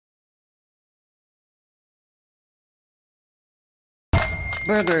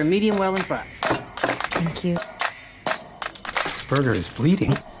Burger, medium well and fries. Thank you. This burger is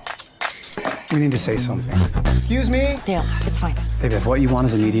bleeding. We need to say something. Excuse me? Dale, it's fine. Baby, if what you want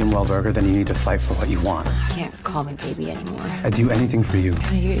is a medium well burger, then you need to fight for what you want. You can't call me baby anymore. I'd do anything for you.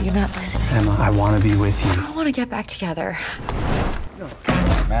 You're not listening. Emma, I want to be with you. I want to get back together.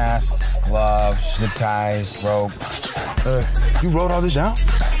 Mask, gloves, zip ties, rope. You wrote all this down?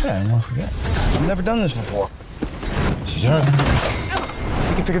 Yeah, I didn't want to forget. I've never done this before. Sure.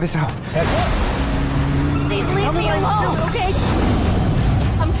 We can figure this out. Please leave me alone, okay?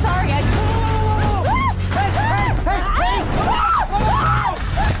 I'm sorry,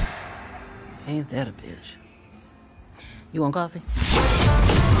 Ain't that a bitch? You want coffee?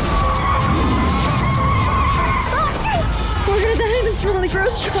 We're gonna die in this really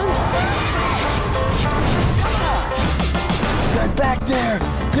gross trunk. They're back there!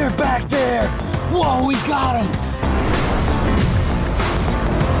 They're back there! Whoa, we got them!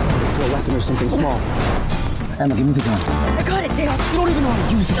 For a weapon or something small. Emma, give me the gun. I got it, Dale. You don't even know how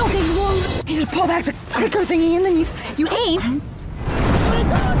to use it. Okay, you won't. You just pull back the clicker thingy and then you aim.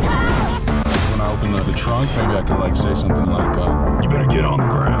 When I open the trunk, maybe I could say something like, you better get on the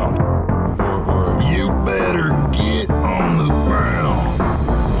ground. Or you better get on the ground.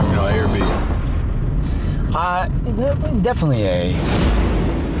 You know, A or B. Definitely A.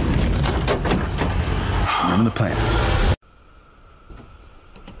 Remember the plan.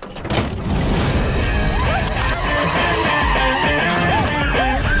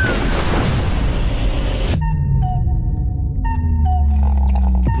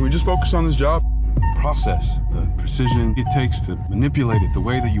 Can we just focus on this job? Process, the precision it takes to manipulate it the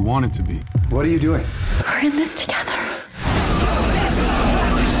way that you want it to be. What are you doing? We're in this together.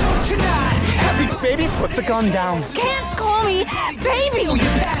 Baby, put the gun down. Can't call me baby.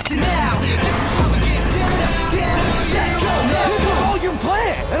 This is all your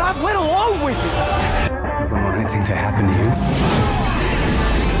plan, and I went along with it. I don't want anything to happen to you.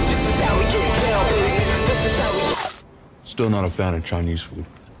 Still not a fan of Chinese food.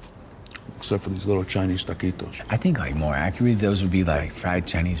 Except for these little Chinese taquitos. I think, more accurately, those would be fried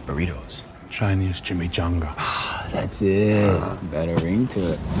Chinese burritos. Chinese chimichanga. That's it. Better ring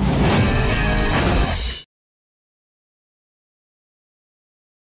to it.